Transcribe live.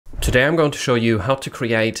Today I'm going to show you how to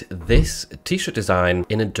create this t-shirt design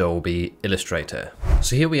in Adobe Illustrator.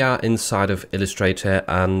 So here we are inside of Illustrator,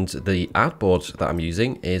 and the artboard that I'm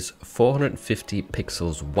using is 450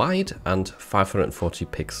 pixels wide and 540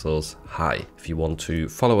 pixels high. If you want to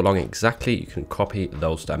follow along exactly, you can copy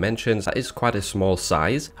those dimensions. That is quite a small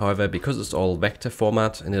size. However, because it's all vector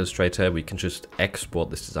format in Illustrator, we can just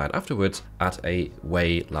export this design afterwards at a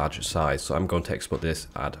way larger size. So I'm going to export this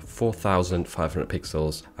at 4,500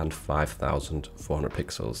 pixels and 5,400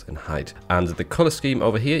 pixels in height. And the color scheme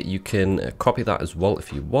over here, you can copy that as well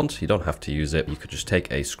if you want. You don't have to use it. You could just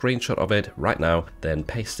take a screenshot of it right now, then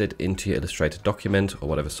paste it into your Illustrator document or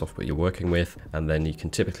whatever software you're working with. And then you can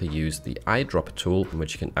typically use the eyedropper tool,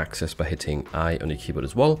 which you can access by hitting I on your keyboard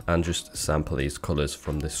as well, and just sample these colors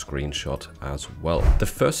from the screenshot as well. The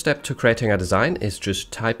first step to creating our design is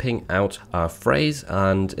just typing out our phrase.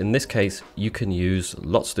 And in this case, you can use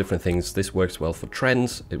lots of different things. This works well for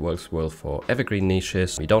trends. It works well for evergreen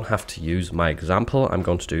niches. You don't have to use my example. I'm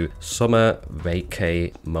going to do summer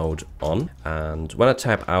vacay mode on. And when I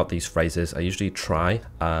type out these phrases, I usually try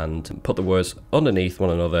and put the words underneath one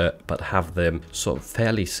another, but have them sort of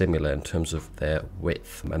fairly similar in terms of their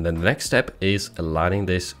width. And then the next step is aligning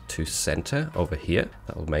this to center over here.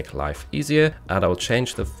 That will make life easier. And I will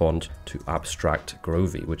change the font to Abstract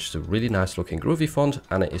Groovy, which is a really nice looking Groovy font,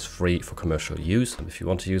 and it is free for commercial use. And if you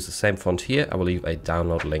want to use the same font here, I will leave a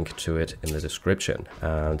download link to it in the description.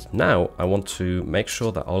 And now I want to make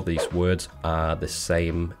sure that all of these words are the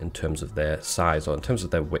same in terms of their size, or in terms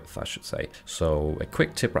of their width, I should say. So a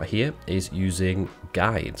quick tip right here is using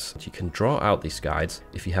guides. You can draw out these guides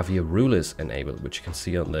if you have your rulers enabled, which you can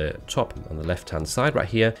see on the top on the left hand side right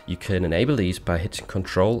here. You can enable these by hitting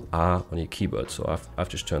Control R on your keyboard. So I've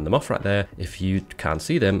just turned them off right there. If you can't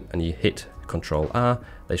see them and you hit Control R,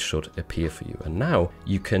 they should appear for you. And now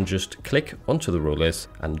you can just click onto the rulers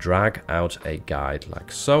and drag out a guide like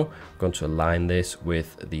so. I'm going to align this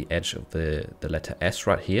with the edge of the letter S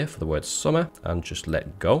right here for the word summer, and just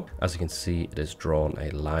let go. As you can see, it has drawn a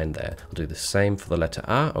line there. I'll do the same for the letter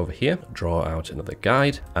R over here, draw out another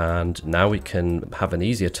guide, and now we can have an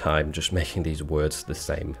easier time just making these words the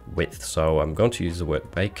same width. So I'm going to use the word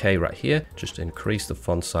vacay right here, just increase the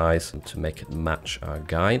font size to make it match our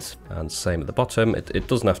guides, and same at the bottom. It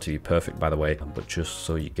doesn't have to be perfect, by the way, but just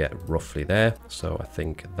so you get roughly there. So I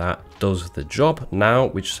think that does the job. Now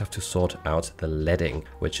we just have to sort out the leading,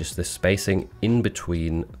 which is the spacing in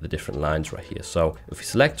between the different lines right here. So if we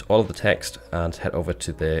select all of the text and head over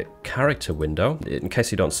to the character window, in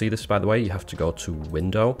case you don't see this, by the way, you have to go to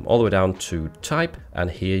window all the way down to type, and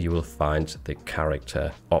here you will find the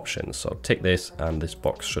character option. So tick this and this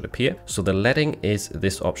box should appear. So the leading is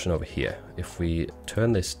this option over here. If we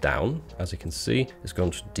turn this down, as you can see, it's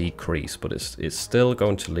going to decrease, but it's still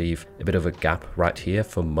going to leave a bit of a gap right here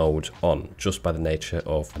for mode on, just by the nature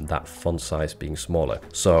of that font size being smaller.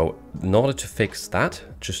 So in order to fix that,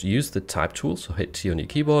 just use the type tool. So hit T on your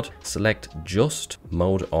keyboard, select just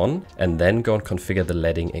mode on, and then go and configure the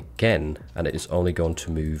leading again, and it is only going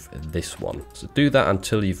to move this one. So do that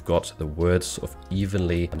until you've got the words sort of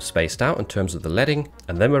evenly spaced out in terms of the leading,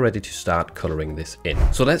 and then we're ready to start coloring this in.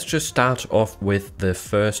 So let's just start off with the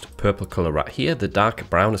first purple color right here. The dark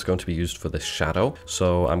brown is going to be used for the shadow.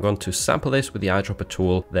 So I'm going to sample this with the eyedropper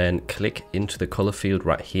tool, then click into the color field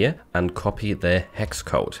right here and copy the hex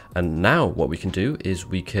code. And now what we can do is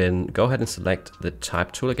we can go ahead and select the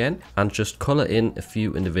type tool again and just color in a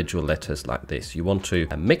few individual letters like this. You want to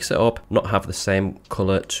mix it up, not have the same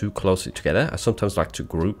color too closely together. I sometimes like to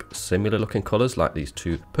group similar looking colors like these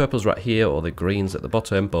two purples right here or the greens at the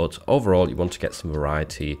bottom, but overall you want to get some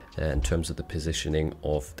variety in terms of the positioning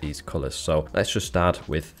of these colors. So let's just start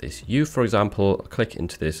with this U, for example. Click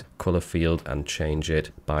into this color field and change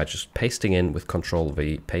it by just pasting in with Control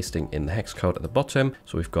V, pasting in the hex code at the bottom.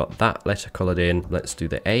 So we've got that letter colored in. Let's do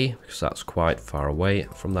the A, because that's quite far away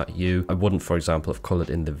from that U. I wouldn't, for example, have colored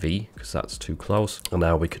in the V because that's too close. And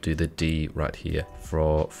now we could do the D right here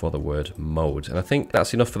for the word mode. And I think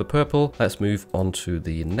that's enough for the purple. Let's move on to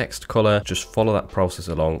the next color. Just follow that process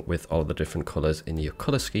along with all the different colors in your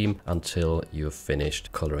color scheme until you've finished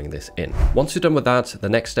coloring this in. Once you're done with that, the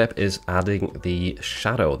next step is adding the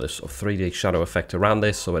shadow, this sort of 3D shadow effect around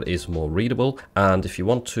this so it is more readable. And if you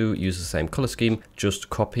want to use the same color scheme, just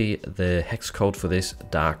copy the hex code for this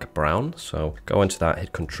dark brown. So go into that,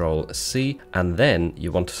 hit Control C, and then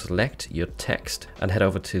you want to select your text and head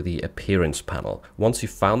over to the appearance panel. Once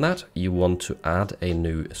you've found that, you want to add a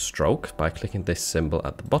new stroke by clicking this symbol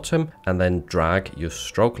at the bottom and then drag your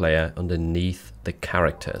stroke layer underneath the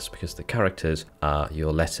characters, because the characters are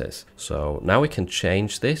your letters. So now we can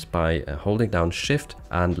change this by holding down Shift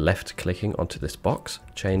and left clicking onto this box.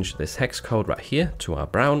 Change this hex code right here to our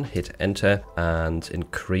brown, hit enter, and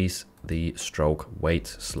increase the stroke weight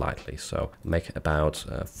slightly. So make it about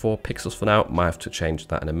 4 pixels for now. Might have to change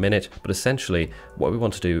that in a minute, but essentially what we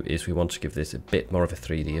want to do is we want to give this a bit more of a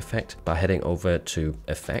 3D effect by heading over to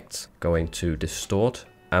effects, going to distort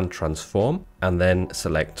and transform, and then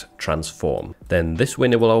select transform. Then this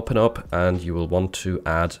window will open up and you will want to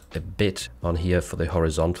add a bit on here for the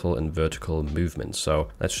horizontal and vertical movement. So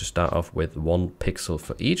let's just start off with 1 pixel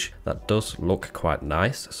for each. That does look quite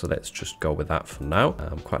nice, so let's just go with that for now.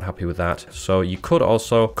 I'm quite happy with that. So you could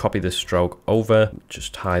also copy this stroke over,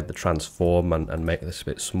 just hide the transform and make this a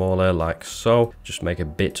bit smaller like so. Just make a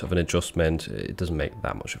bit of an adjustment. It doesn't make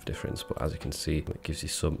that much of a difference, but as you can see, it gives you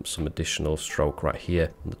some additional stroke right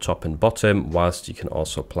here on the top and bottom, whilst you can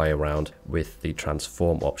also play around with the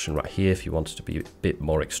transform option right here if you want it to be a bit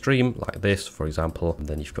more extreme, like this for example. And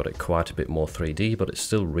then you've got it quite a bit more 3D, but it's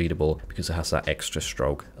still readable because it has that extra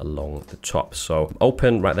stroke along the top. So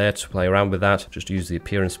open right there to play around with that. Just use the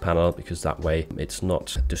appearance panel because that way it's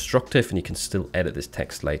not destructive and you can still edit this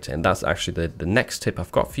text later. And that's actually the next tip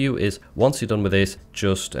I've got for you is once you're done with this,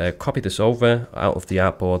 just copy this over out of the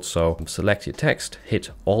artboard. So select your text,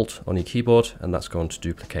 hit Alt on your keyboard, and that's going to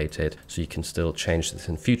duplicate it, so you can still change this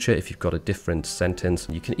in future if you've got a different sentence.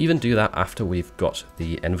 You can even do that after we've got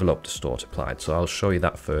the envelope distort applied. So I'll show you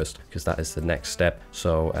that first because that is the next step.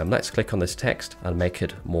 So let's click on this text and make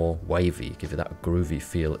it more wavy, give it that groovy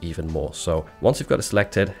feel even more. So once you've got it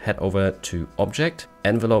selected, head over to Object,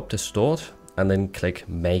 Envelope Distort, and then click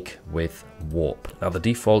Make with Warp. Now the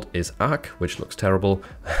default is arc, which looks terrible,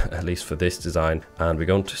 at least for this design, and we're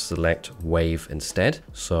going to select wave instead.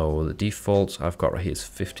 So the default I've got right here is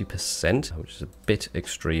 50%, which is a bit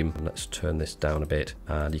extreme. Let's turn this down a bit,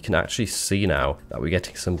 and you can actually see now that we're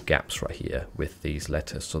getting some gaps right here with these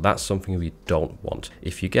letters. So that's something we don't want.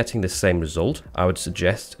 If you're getting the same result, I would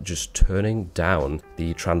suggest just turning down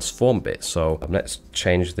the transform bit. So let's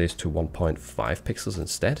change this to 1.5 pixels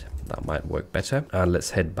instead. That might work better. And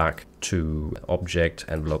let's head back to Object,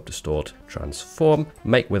 Envelope Distort, Transform,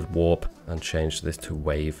 Make with Warp, and change this to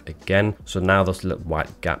Wave again. So now those little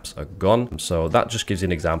white gaps are gone. So that just gives you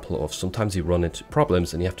an example of sometimes you run into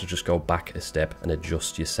problems and you have to just go back a step and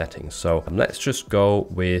adjust your settings. So let's just go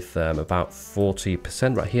with about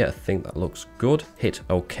 40% right here. I think that looks good. Hit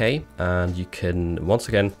OK, and you can once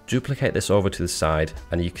again duplicate this over to the side,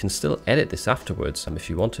 and you can still edit this afterwards if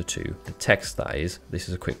you wanted to. The text, that is. This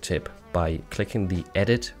is a quick tip, by clicking the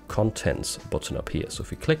Edit Contents button up here. So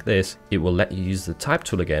if you click this, it will let you use the Type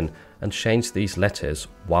tool again and change these letters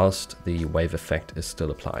whilst the wave effect is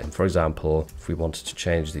still applied. For example, if we wanted to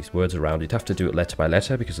change these words around, you'd have to do it letter by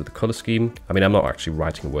letter because of the color scheme. I mean, I'm not actually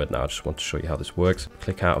writing a word now, I just want to show you how this works.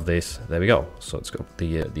 Click out of this, there we go. So it's got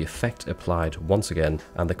the effect applied once again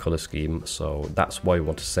and the color scheme. So that's why we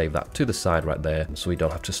want to save that to the side right there, so we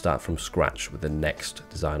don't have to start from scratch with the next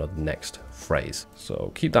design or the next phrase.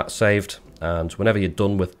 So keep that saved, and whenever you're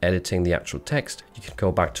done with editing the actual text, you can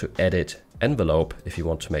go back to Edit Envelope if you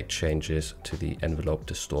want to make changes to the envelope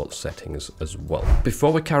distort settings as well.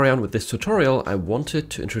 Before we carry on with this tutorial, I wanted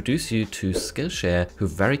to introduce you to Skillshare, who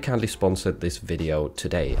very kindly sponsored this video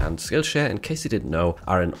today. And Skillshare, in case you didn't know,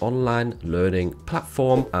 are an online learning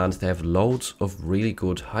platform, and they have loads of really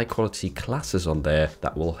good high quality classes on there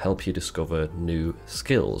that will help you discover new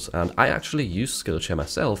skills. And I actually used Skillshare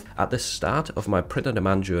myself at the start of my print on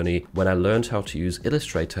demand journey when I learned how to use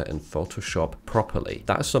Illustrator and Photoshop properly.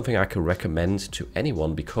 That is something I can recommend to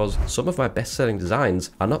anyone, because some of my best-selling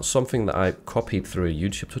designs are not something that I copied through a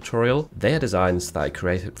YouTube tutorial. They are designs that I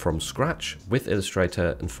created from scratch with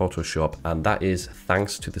Illustrator and Photoshop, and that is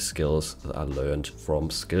thanks to the skills that I learned from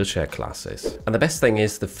Skillshare classes. And the best thing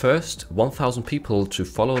is the first 1,000 people to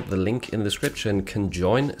follow the link in the description can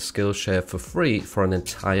join Skillshare for free for an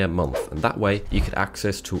entire month, and that way you get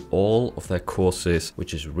access to all of their courses,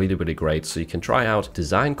 which is really, really great. So you can try out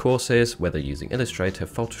design courses, whether using Illustrator,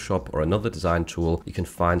 Photoshop, or another design tool. You can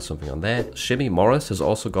find something on there. Shimmy Morris has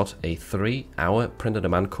also got a 3-hour print on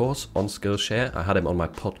demand course on Skillshare. I had him on my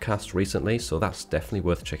podcast recently, so that's definitely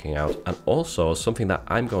worth checking out. And also something that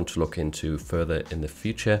I'm going to look into further in the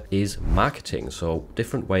future is marketing. So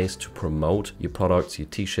different ways to promote your products, your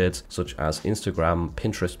t-shirts, such as Instagram,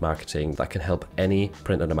 Pinterest marketing that can help any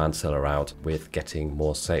print on demand seller out with getting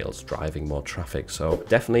more sales, driving more traffic. So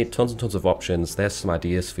definitely tons and tons of options. There's some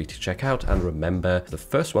ideas for you to check out. And remember, the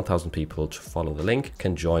first 1,000 people people to follow the link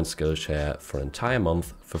can join Skillshare for an entire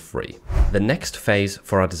month for free. The next phase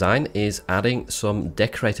for our design is adding some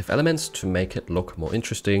decorative elements to make it look more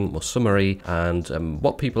interesting, more summery, and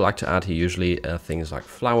what people like to add here usually are things like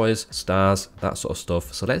flowers, stars, that sort of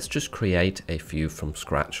stuff. So let's just create a few from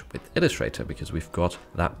scratch with Illustrator because we've got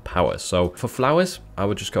that power. So for flowers, I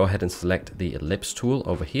would just go ahead and select the ellipse tool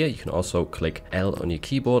over here. You can also click L on your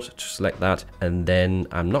keyboard to select that, and then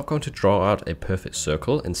I'm not going to draw out a perfect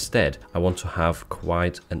circle. Instead, I want to have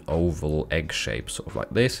quite an oval egg shape, sort of like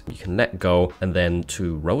this. You can let go, and then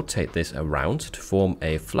to rotate this around to form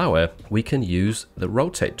a flower, we can use the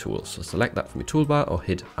rotate tool. So select that from your toolbar or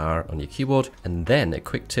hit R on your keyboard, and then a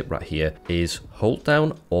quick tip right here is hold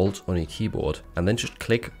down Alt on your keyboard and then just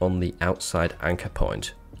click on the outside anchor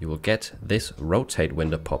point. You will get this rotate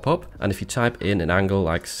window pop up, and if you type in an angle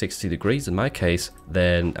like 60 degrees in my case,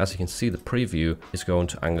 then as you can see the preview is going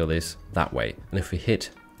to angle this that way. And if we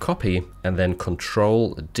hit copy and then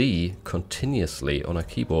Control D continuously on our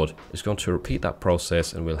keyboard, is going to repeat that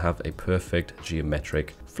process and we'll have a perfect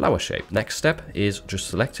geometric flower shape. Next step is just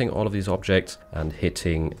selecting all of these objects and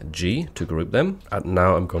hitting G to group them. And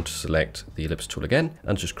now I'm going to select the ellipse tool again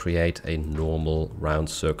and just create a normal round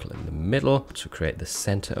circle in the middle to create the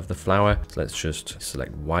center of the flower. So let's just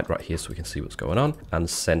select white right here so we can see what's going on, and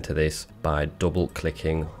center this by double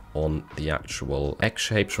clicking on the actual X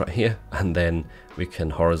shapes right here, and then we can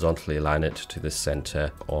horizontally align it to the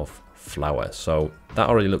center of flower. So that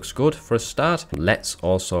already looks good for a start. Let's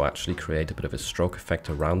also actually create a bit of a stroke effect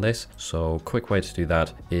around this. So quick way to do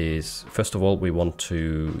that is, first of all, we want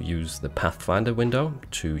to use the Pathfinder window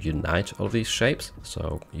to unite all of these shapes.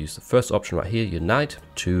 So use the first option right here, unite,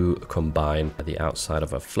 to combine the outside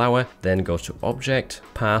of a flower. Then go to Object,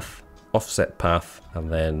 Path, Offset Path,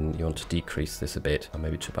 and then you want to decrease this a bit,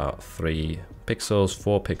 maybe to about 3 pixels,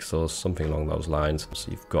 4 pixels, something along those lines.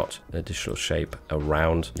 So you've got an additional shape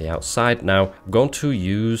around the outside. Now I'm going to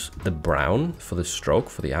use the brown for the stroke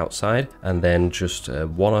for the outside, and then just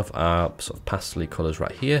one of our sort of pastel colors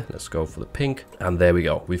right here. Let's go for the pink, and there we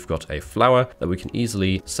go. We've got a flower that we can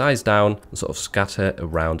easily size down and sort of scatter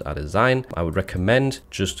around our design. I would recommend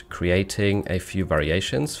just creating a few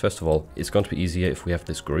variations. First of all, it's going to be easier if we have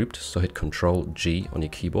this grouped, so hit Control G on your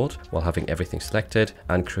keyboard while having everything selected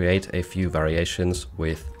and create a few variations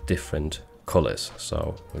with different colors.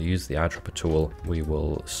 So we'll use the eyedropper tool. We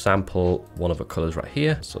will sample one of the colors right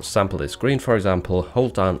here. So sample this green, for example,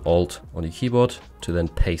 hold down Alt on your keyboard to then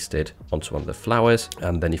paste it onto one of the flowers.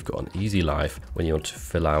 And then you've got an easy life when you want to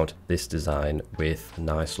fill out this design with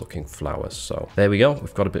nice looking flowers. So there we go.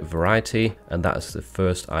 We've got a bit of variety, and that is the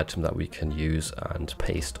first item that we can use and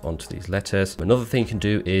paste onto these letters. Another thing you can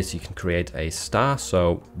do is you can create a star.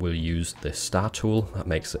 So we'll use the star tool. That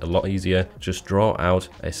makes it a lot easier. Just draw out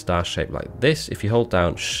a star shape like this. If you hold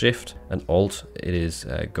down Shift and Alt, it is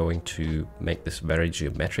going to make this very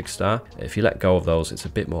geometric star. If you let go of those, it's a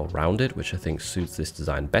bit more rounded, which I think suits this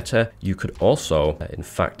design better. You could also, in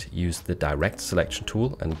fact, use the direct selection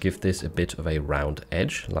tool and give this a bit of a round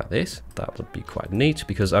edge like this. That would be quite neat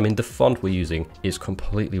because, I mean, the font we're using is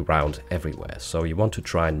completely round everywhere. So you want to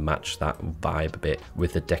try and match that vibe a bit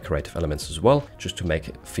with the decorative elements as well, just to make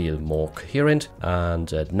it feel more coherent.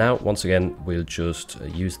 And now, once again, we'll just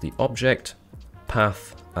use the Object,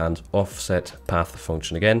 Path, and Offset Path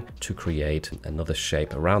function again to create another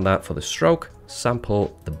shape around that. For the stroke,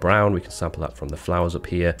 sample the brown. We can sample that from the flowers up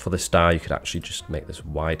here. For the star, you could actually just make this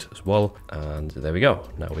white as well. And there we go.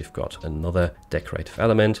 Now we've got another decorative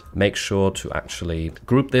element. Make sure to actually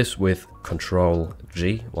group this with Control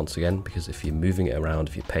G once again, because if you're moving it around,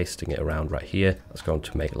 if you're pasting it around right here, that's going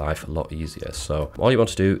to make life a lot easier. So all you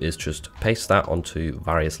want to do is just paste that onto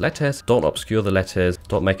various letters. Don't obscure the letters.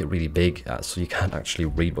 Don't make it really big so you can't actually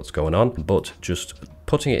read what's going on, but just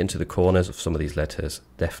putting it into the corners of some of these letters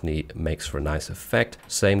definitely makes for a nice effect.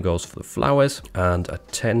 Same goes for the flowers, and I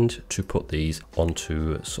tend to put these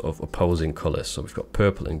onto sort of opposing colors. So we've got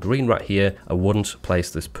purple and green right here. I wouldn't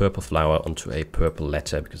place this purple flower onto a purple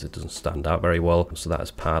letter because it doesn't stand out very well. So that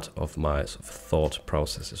is part of my sort of thought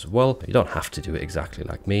process as well. You don't have to do it exactly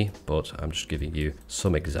like me, but I'm just giving you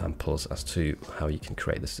some examples as to how you can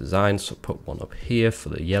create this design. So put one up here for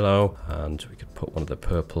the yellow, and we could put one of the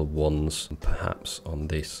purple ones perhaps on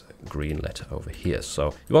this green letter over here.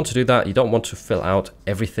 So you want to do that. You don't want to fill out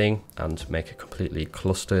everything and make it completely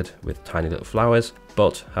clustered with tiny little flowers.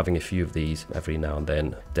 but having a few of these every now and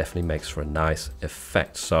then definitely makes for a nice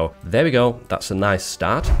effect. So there we go, that's a nice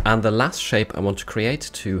start. And the last shape I want to create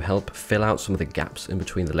to help fill out some of the gaps in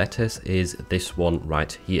between the letters is this one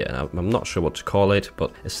right here. Now, I'm not sure what to call it,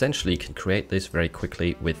 but essentially you can create this very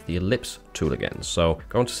quickly with the ellipse tool again. So I'm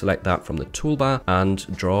going to select that from the toolbar and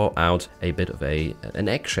draw out a bit of an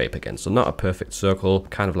egg shape again. So not a perfect circle,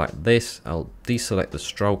 kind of like this. I'll deselect the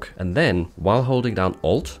stroke, and then while holding down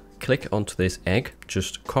Alt, click onto this egg,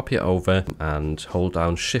 just copy it over and hold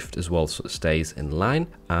down Shift as well so it stays in line.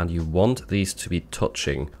 And you want these to be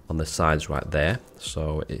touching on the sides right there.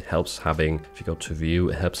 So it helps having, if you go to view,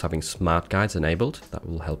 it helps having smart guides enabled. That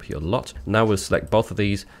will help you a lot. Now we'll select both of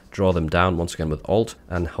these, draw them down once again with Alt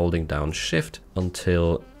and holding down Shift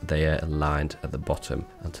until they are aligned at the bottom,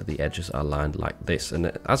 until the edges are aligned like this.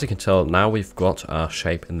 And as you can tell, now we've got our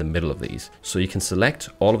shape in the middle of these. So you can select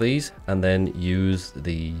all of these and then use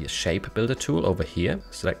the shape builder tool over here.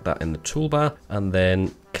 Select that in the toolbar and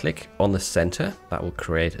then click on the center. That will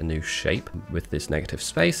create a new shape with this negative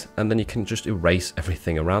space, and then you can just erase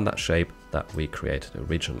everything around that shape that we created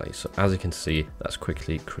originally. So as you can see, that's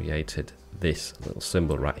quickly created this little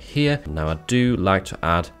symbol right here. Now I do like to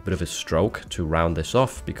add a bit of a stroke to round this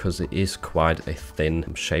off because it is quite a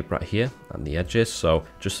thin shape right here and the edges. So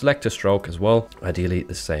just select a stroke as well, ideally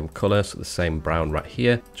the same color, so the same brown right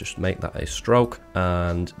here. Just make that a stroke,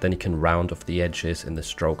 and then you can round off the edges in the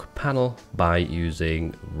stroke panel by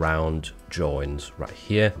using round joins right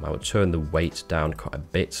here. I would turn the weight down quite a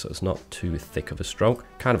bit so it's not too thick of a stroke,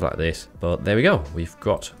 kind of like this. But there we go, we've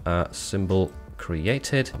got a symbol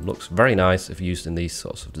created. It looks very nice if used in these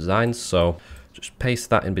sorts of designs. So just paste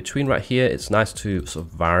that in between right here. It's nice to sort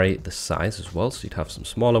of vary the size as well. So you'd have some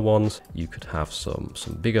smaller ones, you could have some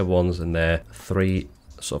bigger ones in there. 3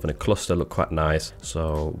 sort of in a cluster look quite nice.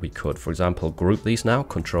 So we could, for example, group these now,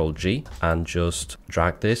 Control G, and just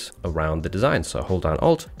drag this around the design. So hold down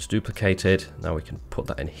Alt to duplicate it. Now we can put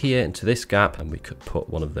that in here into this gap, and we could put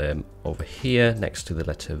one of them over here next to the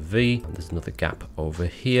letter V. And there's another gap over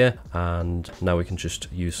here. And now we can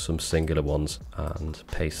just use some singular ones and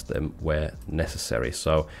paste them where necessary.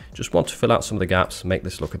 So just want to fill out some of the gaps, make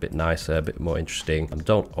this look a bit nicer, a bit more interesting, and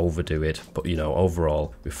don't overdo it. But you know,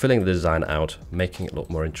 overall, we're filling the design out, making it look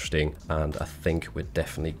more interesting, and I think we're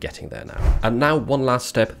definitely getting there now. And now one last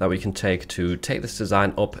step that we can take to take this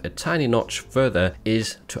design up a tiny notch further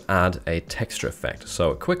is to add a texture effect.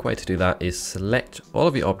 So a quick way to do that is select all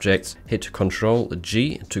of your objects, hit Control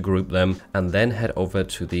G to group them, and then head over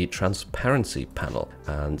to the transparency panel.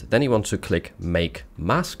 And then you want to click Make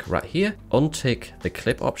Mask right here, untick the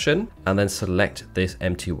clip option, and then select this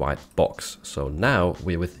empty white box. So now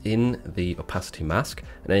we're within the opacity mask,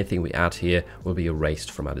 and anything we add here will be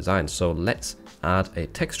erased from our design. So let's add a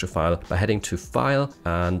texture file by heading to File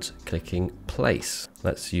and clicking Place.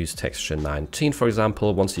 Let's use texture 19, for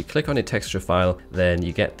example. Once you click on your texture file, then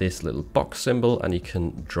you get this little box symbol and you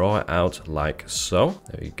can draw it out like so.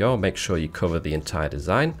 There you go. Make sure you cover the entire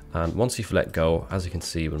design. And once you've let go, as you can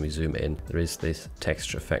see when we zoom in, there is this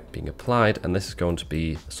texture effect being applied, and this is going to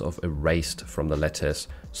be sort of erased from the letters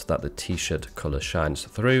so that the t-shirt color shines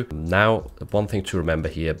through. Now, one thing to remember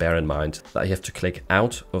here, bear in mind that you have to click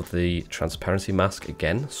out of the transparency mask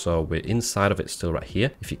again. So we're inside of it still right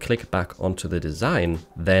here. If you click back onto the design,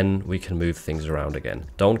 then we can move things around again.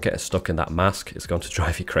 Don't get stuck in that mask. It's going to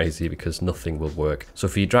drive you crazy because nothing will work. So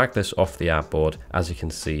if you drag this off the artboard, as you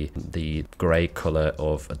can see, the gray color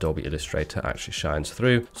of Adobe Illustrator actually shines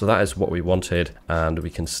through. So that is what we wanted, and we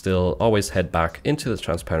can still always head back into the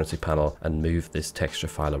transparency panel and move this texture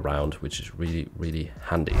file around, which is really, really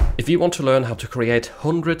handy. If you want to learn how to create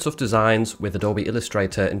hundreds of designs with Adobe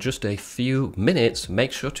Illustrator in just a few minutes,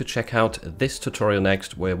 make sure to check out this tutorial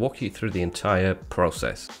next, where I walk you through the entire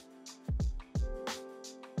process.